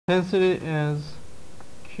intensity is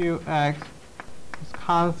Qx is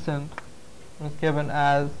constant and is given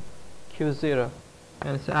as Q0,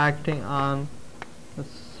 and it's acting on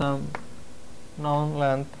some known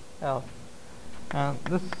length L. And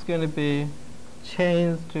this is going to be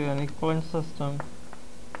changed to an equivalent system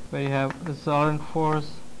where you have resultant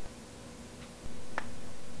force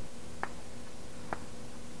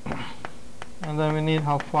and then we need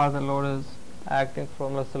how far the load is acting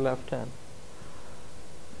from, let's say, left hand.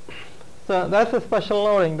 So that's a special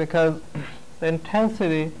loading because the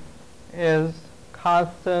intensity is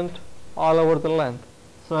constant all over the length.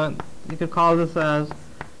 So you could call this as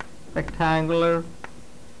rectangular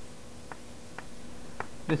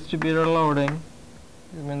distributed loading.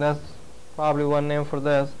 I mean, that's probably one name for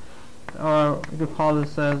this. Or you could call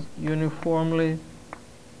this as uniform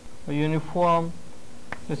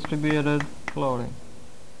distributed loading.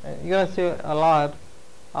 And you're going to see a lot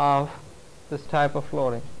of this type of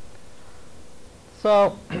loading.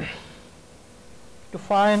 So to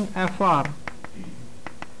find FR,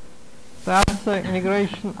 that's the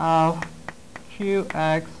integration of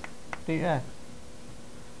Qx dx.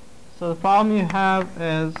 So the problem you have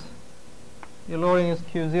is your loading is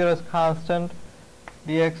Q0 is constant,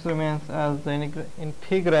 dx remains as the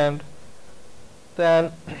integrand.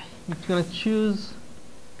 Then it's going to choose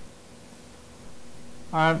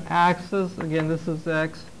our axis. Again, this is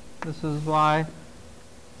x, this is y.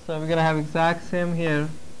 So we're going to have exact same here.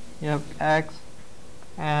 You have x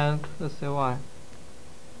and let's say y.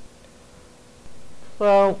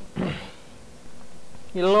 So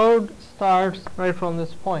your load starts right from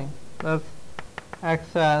this point. That's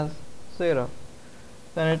x as 0.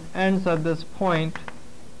 Then it ends at this point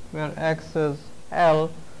where x is L.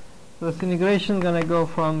 So this integration is going to go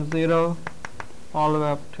from 0 all the way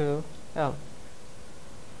up to L.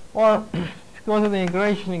 Or if you go to the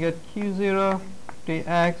integration, you get Q0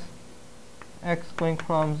 dx, x going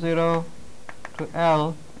from 0 to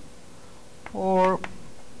L, or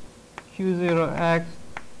Q0x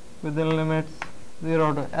within limits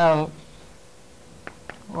 0 to L,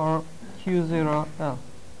 or Q0L.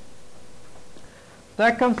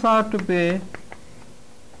 That comes out to be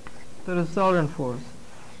the resultant force.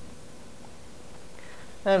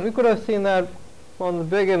 And we could have seen that from the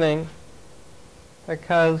beginning,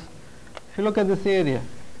 because if you look at this area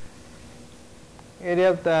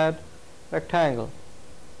of that rectangle,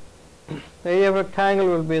 the area of rectangle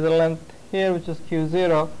will be the length here, which is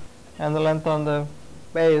Q0, and the length on the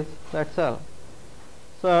base, that's L.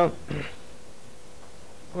 So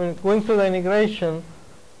when going through the integration,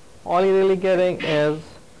 all you're really getting is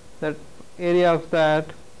that area of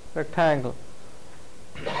that rectangle.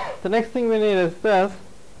 The next thing we need is this.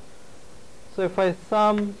 So if I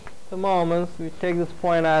sum the moments, we take this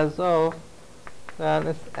point as O, then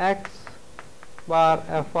it's x bar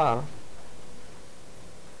FR.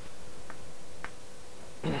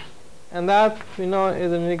 And that we know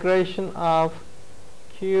is an integration of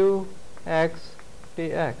Qx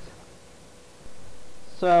dx.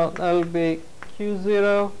 So that will be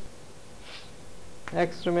Q0,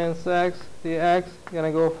 x remains x, dx, going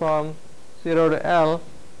to go from 0 to L.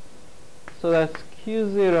 So that's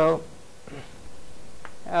Q0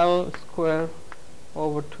 L square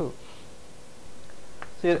over 2.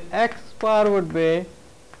 So your x bar would be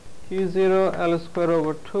Q0 L square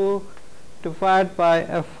over 2 divided by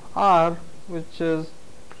FR, which is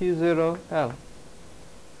Q0 L.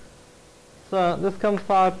 So this comes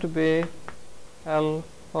out to be L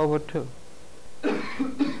over 2.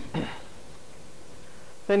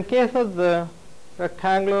 So in case of the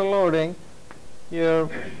rectangular loading, your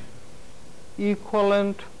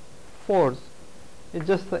equivalent force is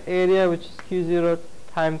just the area, which is Q0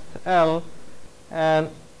 times L, and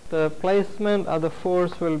the placement of the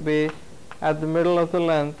force will be at the middle of the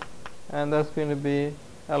length, and that's going to be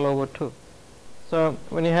L over 2. So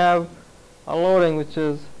when you have a loading which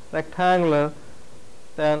is rectangular,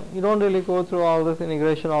 then you don't really go through all this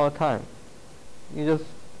integration all the time. You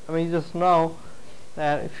just know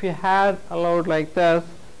that if you had a load like this,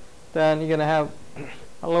 then you're going to have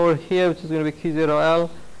a load here, which is going to be Q0L,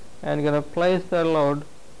 and you're going to place that load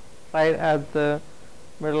right at the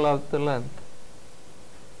middle of the length.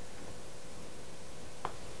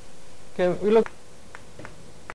 Okay, we look